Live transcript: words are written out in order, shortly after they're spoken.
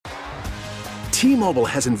T-Mobile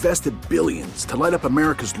has invested billions to light up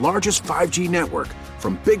America's largest 5G network,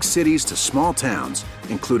 from big cities to small towns,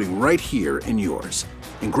 including right here in yours.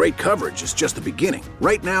 And great coverage is just the beginning.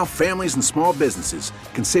 Right now, families and small businesses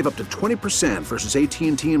can save up to 20% versus AT&T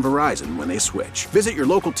and Verizon when they switch. Visit your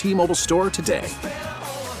local T-Mobile store today.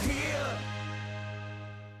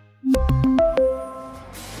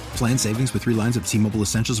 Plan savings with 3 lines of T-Mobile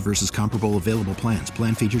Essentials versus comparable available plans.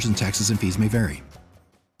 Plan features and taxes and fees may vary.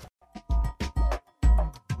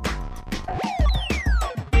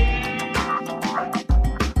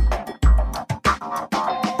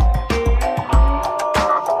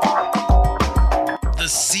 The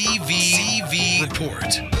CV Report.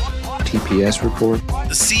 TPS report.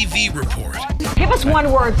 The CV Report. Give us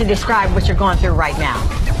one word to describe what you're going through right now.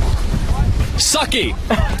 Sucky.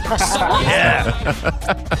 Yeah.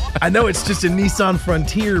 I know it's just a Nissan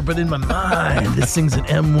Frontier, but in my mind, this thing's an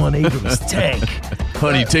M1 Abrams tank.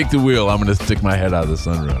 Honey, take the wheel. I'm going to stick my head out of the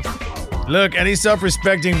sunroof. Look, any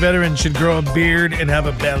self-respecting veteran should grow a beard and have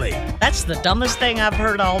a belly. That's the dumbest thing I've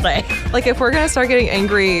heard all day. Like, if we're going to start getting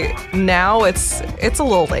angry now, it's a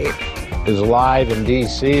little late. Is live in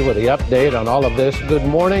D.C. with the update on all of this. Good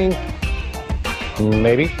morning.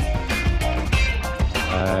 Maybe.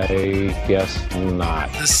 I guess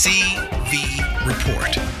not. The CV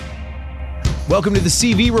Report. Welcome to the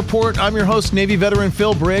CV Report. I'm your host, Navy veteran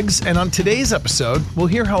Phil Briggs, and on today's episode, we'll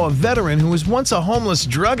hear how a veteran who was once a homeless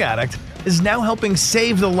drug addict is now helping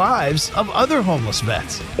save the lives of other homeless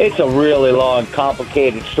vets. It's a really long,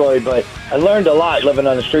 complicated story, but I learned a lot living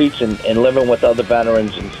on the streets and living with other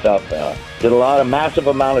veterans and stuff. Did a massive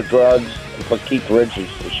amount of drugs, put Keith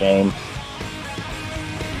Richards to shame.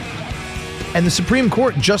 And the Supreme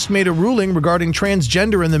Court just made a ruling regarding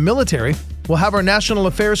transgender in the military. We'll have our national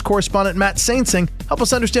affairs correspondent Matt Saintsing help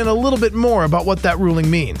us understand a little bit more about what that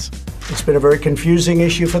ruling means. It's been a very confusing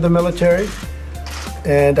issue for the military,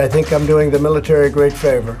 and I think I'm doing the military a great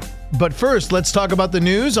favor. But first, let's talk about the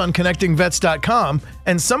news on ConnectingVets.com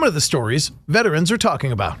and some of the stories veterans are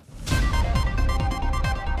talking about.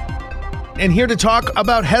 And here to talk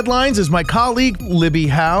about headlines is my colleague, Libby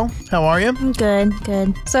Howe. How are you?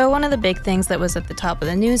 Good. So one of the big things that was at the top of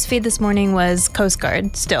the news feed this morning was Coast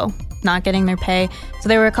Guard still not getting their pay. So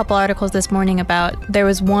there were a couple articles this morning about there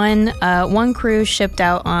was one crew shipped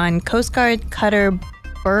out on Coast Guard cutter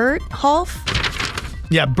Bertholf.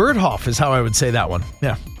 Yeah, Bertholf is how I would say that one.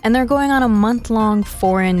 Yeah. And they're going on a month-long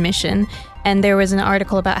foreign mission. And there was an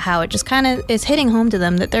article about how it just kind of is hitting home to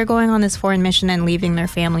them that they're going on this foreign mission and leaving their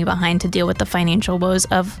family behind to deal with the financial woes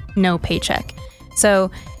of no paycheck. So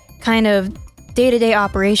kind of day-to-day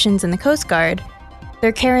operations in the Coast Guard,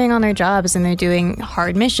 they're carrying on their jobs and they're doing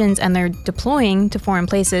hard missions and they're deploying to foreign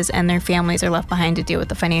places and their families are left behind to deal with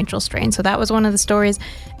the financial strain. So that was one of the stories.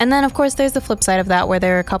 And then, of course, there's the flip side of that where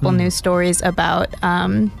there are a couple news stories about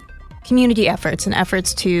community efforts and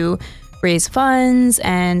efforts to raise funds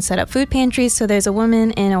and set up food pantries. So there's a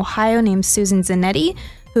woman in Ohio named Susan Zanetti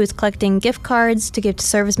who is collecting gift cards to give to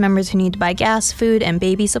service members who need to buy gas, food, and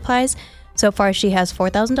baby supplies. So far, she has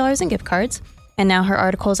 $4,000 in gift cards. And now her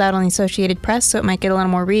article is out on the Associated Press, so it might get a little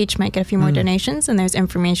more reach, might get a few more donations, and there's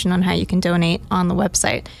information on how you can donate on the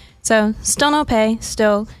website. So still no pay,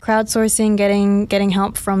 still crowdsourcing, getting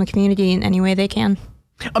help from the community in any way they can.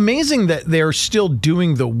 Amazing that they're still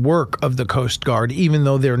doing the work of the Coast Guard, even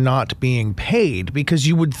though they're not being paid, because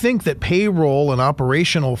you would think that payroll and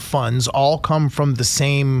operational funds all come from the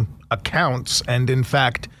same accounts. And in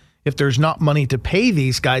fact, if there's not money to pay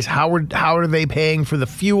these guys, how are they paying for the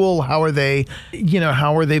fuel? How are they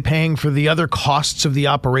paying for the other costs of the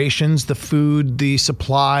operations, the food, the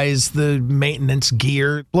supplies, the maintenance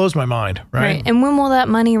gear? Blows my mind, right? And when will that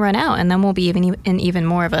money run out? And then we'll be in even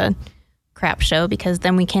more of a crap show, because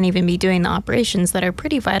then we can't even be doing the operations that are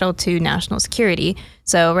pretty vital to national security.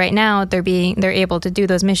 So right now they're able to do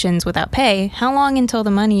those missions without pay. How long until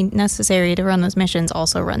the money necessary to run those missions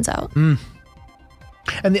also runs out?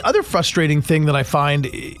 And the other frustrating thing that I find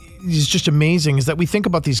is just amazing is that we think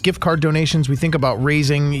about these gift card donations, we think about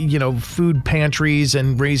raising, food pantries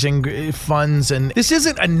and raising funds, and this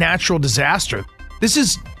isn't a natural disaster. This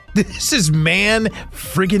is man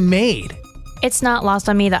friggin' made. It's not lost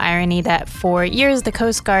on me the irony that for years the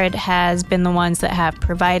Coast Guard has been the ones that have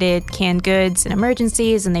provided canned goods in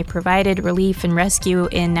emergencies, and they provided relief and rescue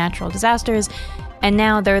in natural disasters, and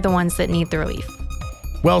now they're the ones that need the relief.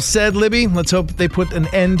 Well said, Libby. Let's hope they put an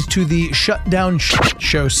end to the shutdown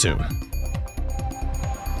show soon.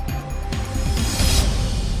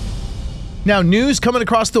 Now, news coming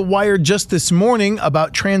across the wire just this morning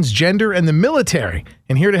about transgender and the military.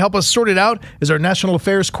 And here to help us sort it out is our national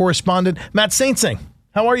affairs correspondent, Matt Saintsing.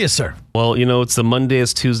 How are you, sir? Well, it's the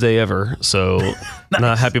Mondayest Tuesday ever, so Nice.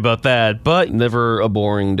 Not happy about that, but never a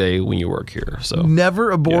boring day when you work here. So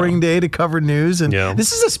Never a boring day to cover news. And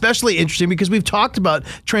this is especially interesting because we've talked about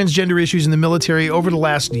transgender issues in the military over the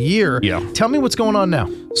last year. Yeah. Tell me what's going on now.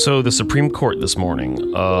 So the Supreme Court this morning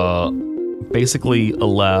basically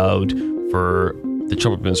allowed for the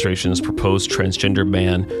Trump administration's proposed transgender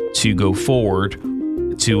ban to go forward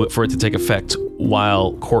for it to take effect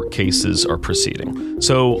while court cases are proceeding.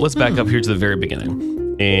 So let's back up here to the very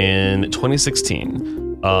beginning. In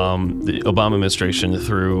 2016, the Obama administration,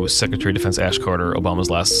 through Secretary of Defense Ash Carter, Obama's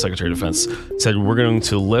last Secretary of Defense, said we're going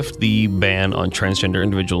to lift the ban on transgender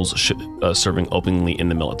individuals serving openly in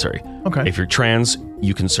the military. Okay. If you're trans,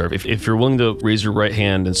 you can serve. If you're willing to raise your right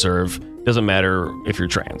hand and serve, doesn't matter if you're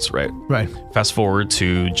trans, right? Right. Fast forward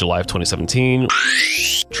to July of 2017,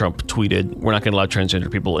 Trump tweeted, we're not going to allow transgender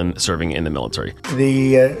people serving in the military.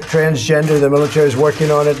 The the military is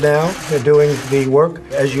working on it now. They're doing the work.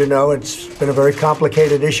 As you know, it's been a very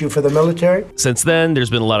complicated issue for the military. Since then,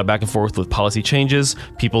 there's been a lot of back and forth with policy changes.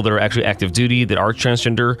 People that are actually active duty, that are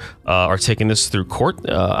transgender, are taking this through court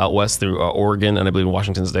out west through Oregon and I believe in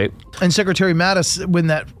Washington State. And Secretary Mattis, when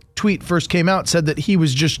that tweet first came out, said that he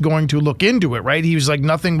was just going to look into it, right? He was like,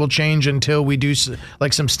 nothing will change until we do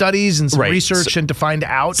some studies and some research and to find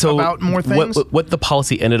out about more things. What the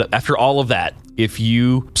policy ended up, after all of that, if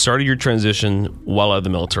you started your transition while out of the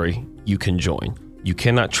military, you can join. You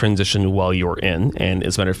cannot transition while you're in. And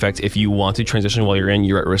as a matter of fact, if you want to transition while you're in,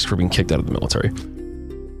 you're at risk for being kicked out of the military.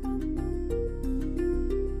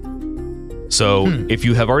 So if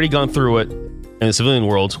you have already gone through it in the civilian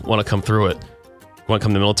world, want to come through it, want to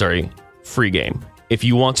come to the military, free game. If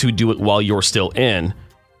you want to do it while you're still in,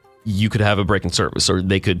 you could have a break in service, or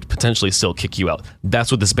they could potentially still kick you out.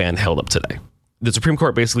 That's what this ban held up today. The Supreme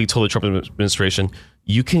Court basically told the Trump administration,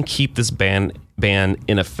 you can keep this ban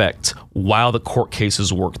in effect while the court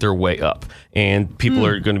cases work their way up, and people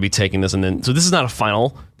are going to be taking this. And then, so this is not a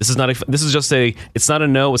final. This is just it's not a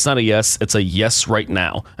no. It's not a yes. It's a yes right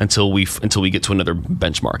now until we get to another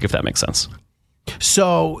benchmark, if that makes sense.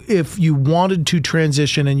 So if you wanted to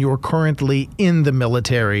transition and you're currently in the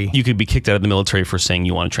military, you could be kicked out of the military for saying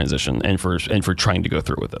you want to transition and for trying to go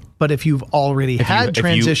through with it. But if you've already had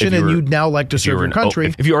transition and you'd now like to serve your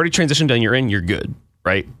country, if you already transitioned and you're in, you're good.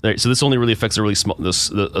 Right. So this only really affects a really small, a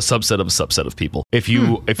subset of people. If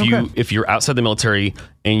you're outside the military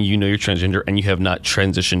and you know you're transgender and you have not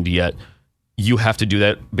transitioned yet, you have to do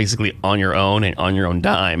that basically on your own and on your own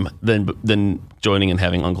dime, then joining and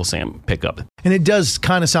having Uncle Sam pick up. And it does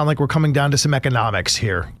kind of sound like we're coming down to some economics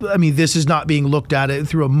here. I mean, this is not being looked at it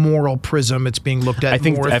through a moral prism. It's being looked at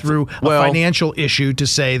through a financial issue to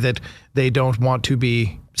say that they don't want to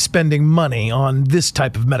be spending money on this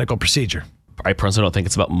type of medical procedure. I personally don't think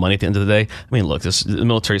it's about money at the end of the day. I mean, look, the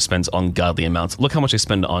military spends ungodly amounts. Look how much they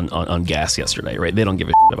spend on gas yesterday, right? They don't give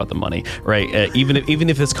a shit about the money, right? Even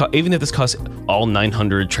if this costs all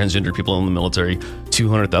 900 transgender people in the military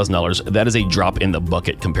 $200,000, that is a drop in the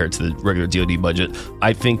bucket compared to the regular DoD budget.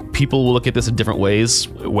 I think people will look at this in different ways,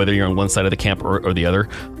 whether you're on one side of the camp or the other.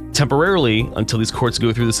 Temporarily, until these courts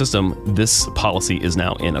go through the system, this policy is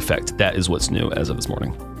now in effect. That is what's new as of this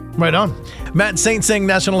morning. Right on. Matt Saint Singh,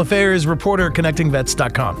 National Affairs reporter,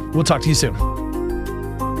 ConnectingVets.com. We'll talk to you soon.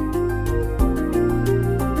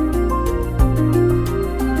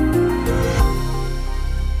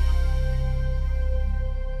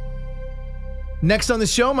 Next on the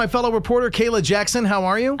show, my fellow reporter, Kayla Jackson. How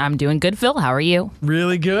are you? I'm doing good, Phil. How are you?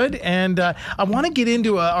 Really good. And I want to get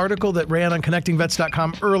into an article that ran on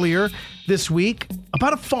ConnectingVets.com earlier this week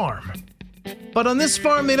about a farm. But on this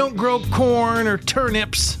farm, they don't grow corn or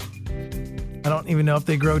turnips. I don't even know if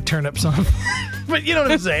they grow turnips on but you know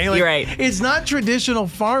what I'm saying? You're right. It's not traditional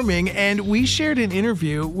farming. And we shared an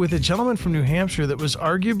interview with a gentleman from New Hampshire that was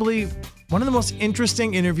arguably one of the most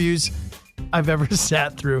interesting interviews I've ever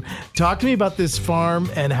sat through. Talk to me about this farm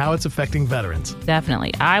and how it's affecting veterans.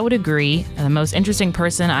 Definitely. I would agree. The most interesting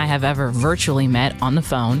person I have ever virtually met on the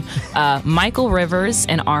phone. Michael Rivers,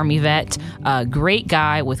 an Army vet, a great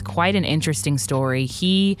guy with quite an interesting story.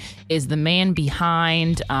 He is the man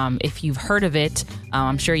behind, if you've heard of it,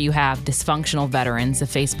 I'm sure you have, Dysfunctional Veterans, a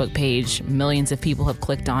Facebook page. Millions of people have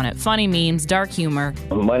clicked on it. Funny memes, dark humor.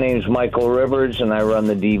 My name's Michael Rivers, and I run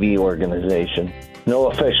the DV organization.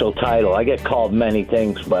 No official title. I get called many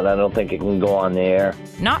things, but I don't think it can go on the air.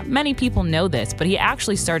 Not many people know this, but he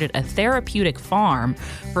actually started a therapeutic farm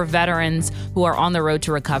for veterans who are on the road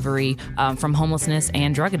to recovery from homelessness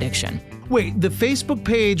and drug addiction. Wait, the Facebook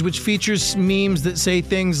page, which features memes that say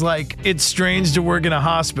things like, it's strange to work in a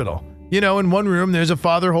hospital. You know, in one room, there's a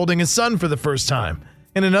father holding his son for the first time.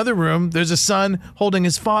 In another room, there's a son holding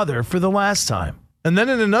his father for the last time. And then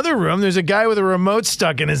in another room, there's a guy with a remote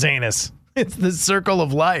stuck in his anus. It's the circle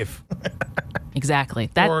of life. Exactly.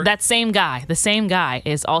 That same guy, the same guy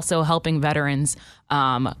is also helping veterans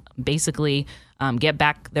basically get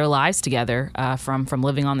back their lives together from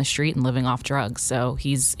living on the street and living off drugs. So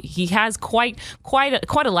he has quite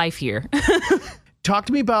a life here. Talk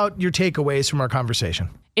to me about your takeaways from our conversation.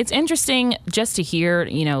 It's interesting just to hear,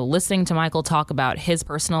 listening to Michael talk about his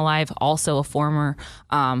personal life, also a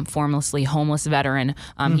formlessly homeless veteran.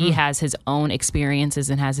 He has his own experiences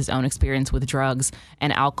and has his own experience with drugs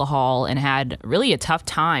and alcohol and had really a tough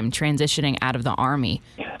time transitioning out of the Army.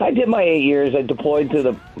 I did my 8 years. I deployed to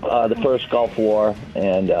the first Gulf War,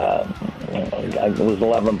 and I was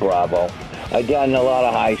 11 Bravo. I'd done a lot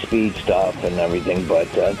of high-speed stuff and everything, but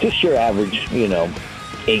just your average,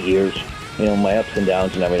 8 years. My ups and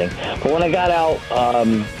downs and everything. But when I got out,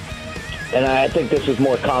 and I think this is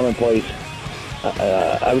more commonplace,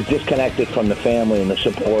 I was disconnected from the family and the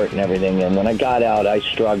support and everything. And when I got out, I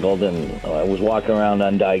struggled, and I was walking around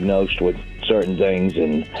undiagnosed with certain things.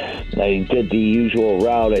 And I did the usual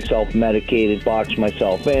route. I self-medicated, boxed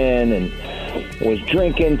myself in, and was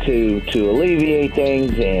drinking to alleviate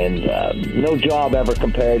things. And no job ever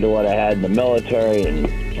compared to what I had in the military. And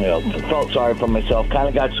felt sorry for myself, kind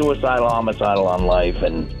of got suicidal, homicidal on life,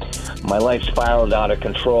 and my life spiraled out of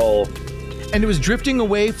control. And it was drifting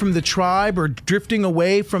away from the tribe or drifting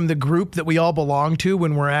away from the group that we all belong to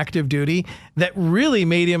when we're active duty that really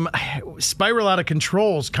made him spiral out of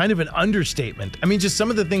control. Is kind of an understatement. I mean, just some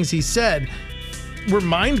of the things he said were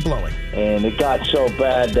mind-blowing. And it got so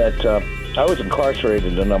bad that I was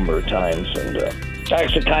incarcerated a number of times, and I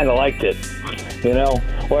actually kind of liked it.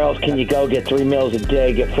 Where else can you go get 3 meals a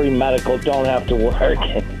day, get free medical, don't have to work,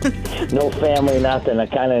 no family, nothing. I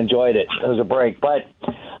kind of enjoyed it. It was a break. But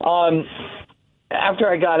after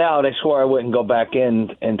I got out, I swore I wouldn't go back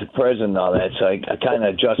into prison and all that. So I kind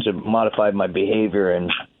of modified my behavior, and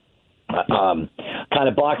kind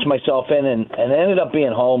of boxed myself in, and ended up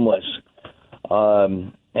being homeless.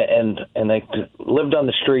 And I lived on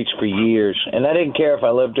the streets for years, and I didn't care if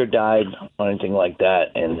I lived or died or anything like that,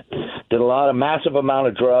 and did a massive amount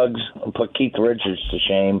of drugs and put Keith Richards to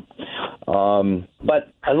shame.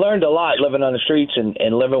 But I learned a lot living on the streets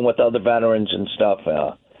and living with other veterans and stuff,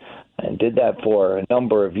 and did that for a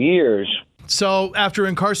number of years. So after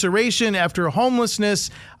incarceration, after homelessness,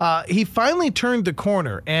 he finally turned the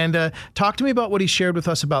corner. And talk to me about what he shared with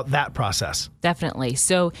us about that process. Definitely.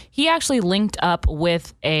 So he actually linked up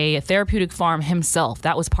with a therapeutic farm himself.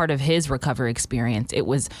 That was part of his recovery experience. It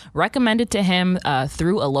was recommended to him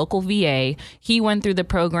through a local VA. He went through the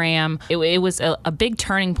program. It was a big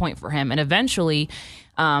turning point for him. And eventually,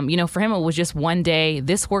 for him, it was just one day,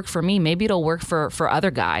 this worked for me. Maybe it'll work for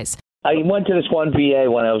other guys. I went to this one VA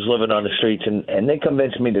when I was living on the streets, and they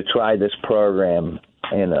convinced me to try this program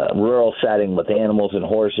in a rural setting with animals and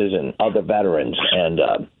horses and other veterans,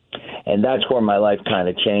 and that's where my life kind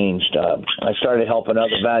of changed. I started helping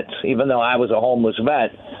other vets, even though I was a homeless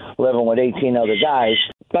vet living with 18 other guys.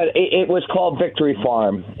 But it was called Victory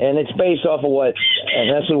Farm, and it's based off of and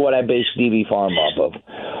this is what I based DV Farm off of.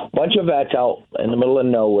 A bunch of vets out in the middle of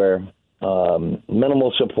nowhere.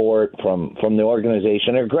 Minimal support from the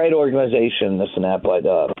organization. They're a great organization, this and that, but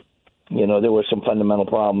there were some fundamental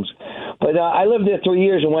problems. But I lived there 3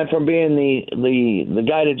 years and went from being the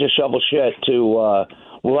guy that just shoveled shit to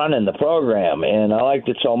running the program, and I liked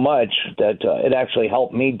it so much that it actually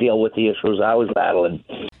helped me deal with the issues I was battling.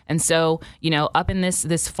 And so, up in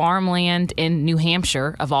this farmland in New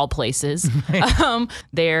Hampshire, of all places,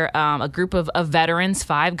 they're a group of veterans,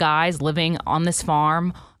 5 guys living on this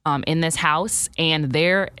farm. In this house, and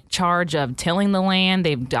they're in charge of tilling the land.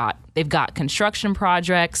 They've got construction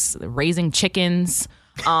projects, raising chickens,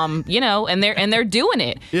 and they're doing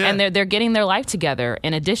it, and they're getting their life together.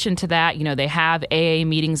 In addition to that, they have AA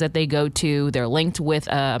meetings that they go to. They're linked with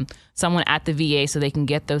someone at the VA so they can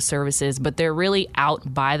get those services, but they're really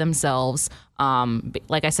out by themselves.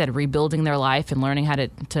 Like I said, rebuilding their life and learning how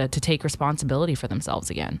to take responsibility for themselves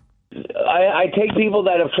again. I take people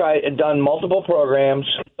that have done multiple programs,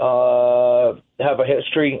 have a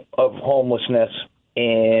history of homelessness,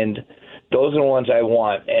 and those are the ones I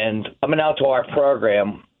want. And coming out to our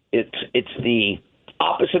program, it's the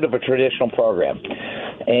opposite of a traditional program.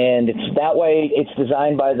 And it's that way, it's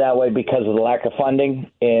designed that way because of the lack of funding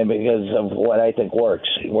and because of what I think works,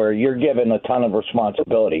 where you're given a ton of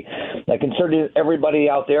responsibility. I consider everybody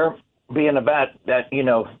out there being a vet that,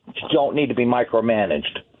 don't need to be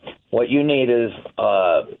micromanaged. What you need is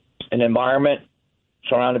an environment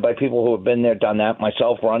surrounded by people who have been there, done that,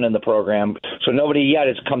 myself running the program. So nobody yet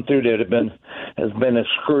has come through that have been has been as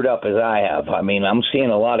screwed up as I have. I mean, I'm seeing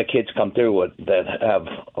a lot of kids come through that have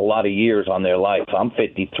a lot of years on their life. I'm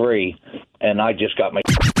 53, and I just got my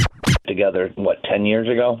together, 10 years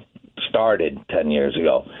ago? Started 10 years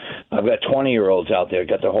ago. I've got 20-year-olds out there,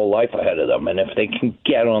 got their whole life ahead of them, and if they can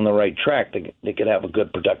get on the right track, they could have a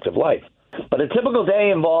good, productive life. But a typical day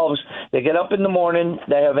involves they get up in the morning,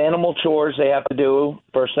 they have animal chores they have to do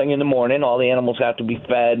first thing in the morning. All the animals have to be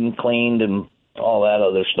fed and cleaned and all that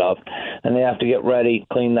other stuff. And they have to get ready,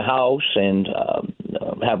 clean the house, and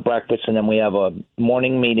have breakfast. And then we have a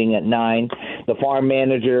morning meeting at 9. The farm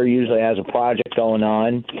manager usually has a project going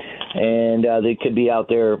on, and they could be out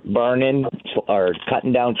there burning or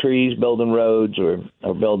cutting down trees, building roads,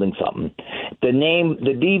 or building something. The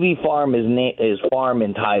DV farm is farm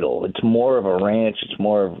and title. It's more of a ranch. It's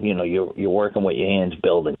more of, you're working with your hands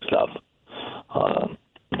building stuff.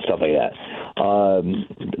 Stuff like that.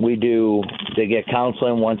 They get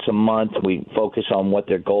counseling once a month. We focus on what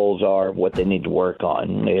their goals are, what they need to work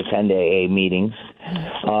on. They attend AA meetings.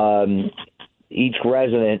 Each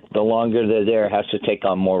resident, the longer they're there, has to take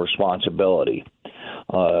on more responsibility.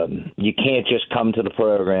 You can't just come to the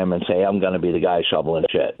program and say, I'm going to be the guy shoveling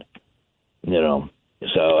shit.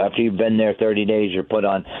 So after you've been there 30 days, you're put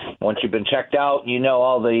on. Once you've been checked out, you know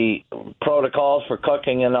all the protocols for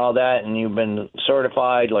cooking and all that, and you've been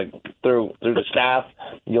certified through the staff,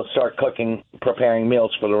 you'll start preparing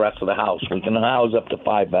meals for the rest of the house. We can house up to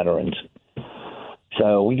 5 veterans.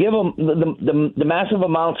 So we give them the massive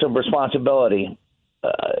amounts of responsibility.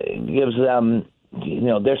 Gives them,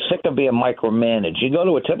 they're sick of being micromanaged. You go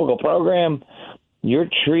to a typical program, you're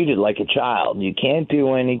treated like a child. You can't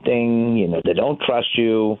do anything. They don't trust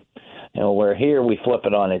you. Where here we flip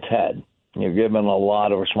it on its head. You're given a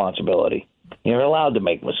lot of responsibility. You're allowed to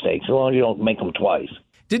make mistakes as long as you don't make them twice.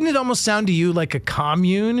 Didn't it almost sound to you like a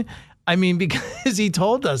commune? I mean, because he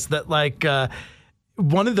told us that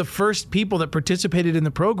one of the first people that participated in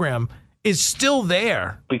the program is still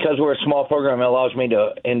there. Because we're a small program, it allows me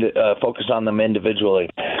to focus on them individually.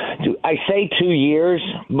 I say 2 years,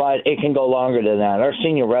 but it can go longer than that. Our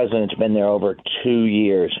senior resident's been there over 2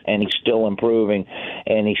 years, and he's still improving,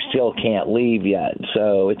 and he still can't leave yet.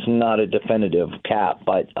 So it's not a definitive cap,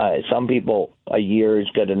 but some people, a year is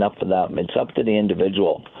good enough for them. It's up to the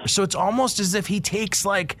individual. So it's almost as if he takes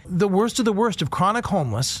the worst of the worst of chronic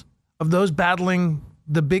homeless, of those battling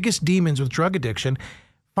the biggest demons with drug addiction,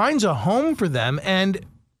 finds a home for them, and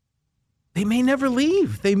they may never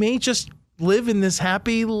leave. They may just live in this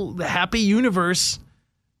happy universe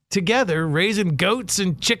together, raising goats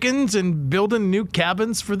and chickens and building new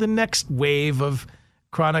cabins for the next wave of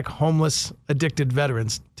chronic homeless addicted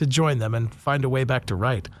veterans to join them and find a way back to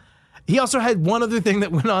right. He also had one other thing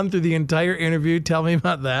that went on through the entire interview. Tell me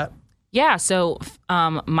about that. Yeah, so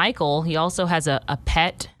Michael, he also has a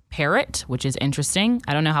pet parrot, which is interesting.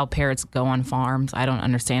 I don't know how parrots go on farms. I don't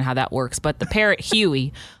understand how that works. But the parrot,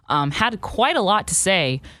 Huey, had quite a lot to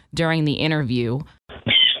say during the interview.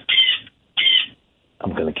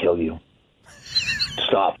 I'm going to kill you.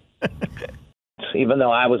 Stop. Even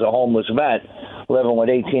though I was a homeless vet living with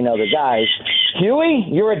 18 other guys, Huey,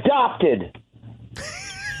 you're adopted.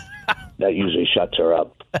 That usually shuts her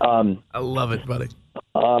up. I love it, buddy.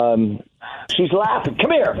 She's laughing.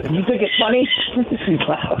 Come here. You think it's funny? She's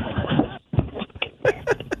laughing.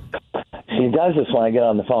 She does this when I get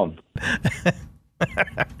on the phone.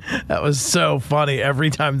 That was so funny. Every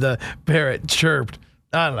time the parrot chirped.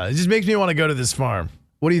 I don't know. It just makes me want to go to this farm.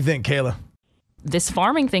 What do you think, Kayla? This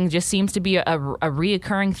farming thing just seems to be a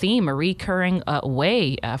reoccurring theme, a recurring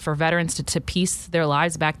way for veterans to piece their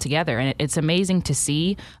lives back together. And it's amazing to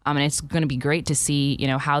see. And it's going to be great to see,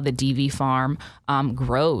 how the DV farm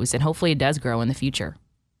grows. And hopefully it does grow in the future.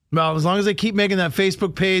 Well, as long as they keep making that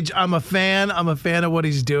Facebook page, I'm a fan. I'm a fan of what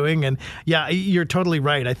he's doing. And yeah, you're totally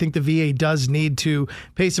right. I think the VA does need to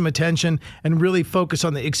pay some attention and really focus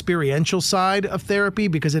on the experiential side of therapy,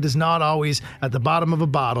 because it is not always at the bottom of a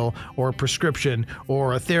bottle or a prescription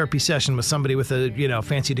or a therapy session with somebody with a,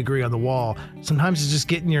 fancy degree on the wall. Sometimes it's just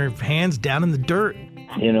getting your hands down in the dirt.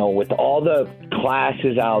 With all the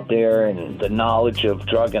classes out there and the knowledge of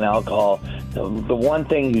drug and alcohol, the one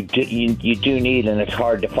thing you do need, and it's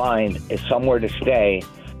hard to find, is somewhere to stay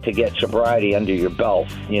to get sobriety under your belt.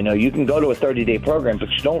 You can go to a 30-day program, but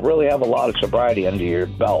you don't really have a lot of sobriety under your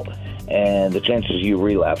belt, and the chances of you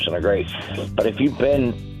relapsing are great. But if you've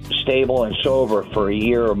been stable and sober for a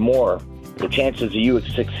year or more, the chances of you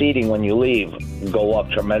succeeding when you leave go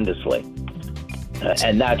up tremendously.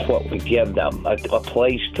 And that's what we give them, a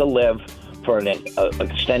place to live for an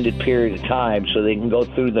extended period of time so they can go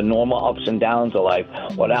through the normal ups and downs of life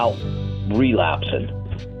without relapsing.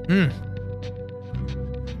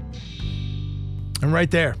 And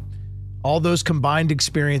right there, all those combined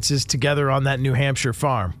experiences together on that New Hampshire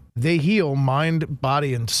farm, they heal mind,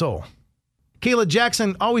 body, and soul. Kayla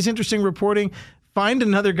Jackson, always interesting reporting. Find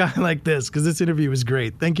another guy like this because this interview was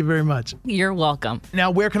great. Thank you very much. You're welcome.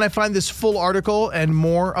 Now, where can I find this full article and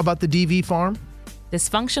more about the DV farm?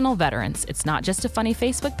 Dysfunctional Veterans. It's not just a funny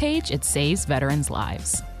Facebook page, it saves veterans'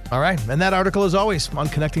 lives. All right. And that article, as always, on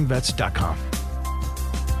connectingvets.com.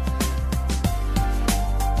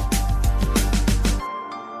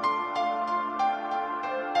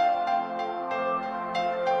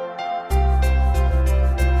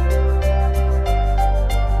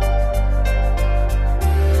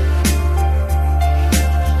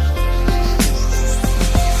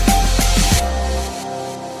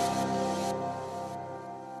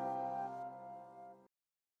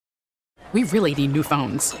 We really need new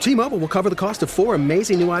phones. T-Mobile will cover the cost of 4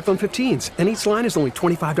 amazing new iPhone 15s, and each line is only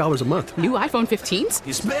 $25 a month. New iPhone 15s?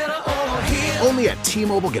 It's better over here. Only at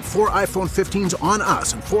T-Mobile, get 4 iPhone 15s on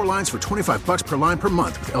us and 4 lines for $25 per line per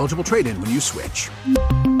month with eligible trade-in when you switch.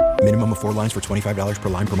 Minimum of 4 lines for $25 per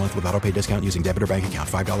line per month with autopay discount using debit or bank account.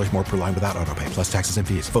 $5 more per line without autopay, plus taxes and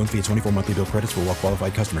fees. Phone fee at 24 monthly bill credits for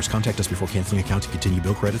well-qualified customers. Contact us before canceling account to continue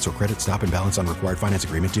bill credits or credit stop and balance on required finance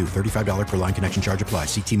agreement due. $35 per line connection charge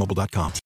applies. See T-Mobile.com.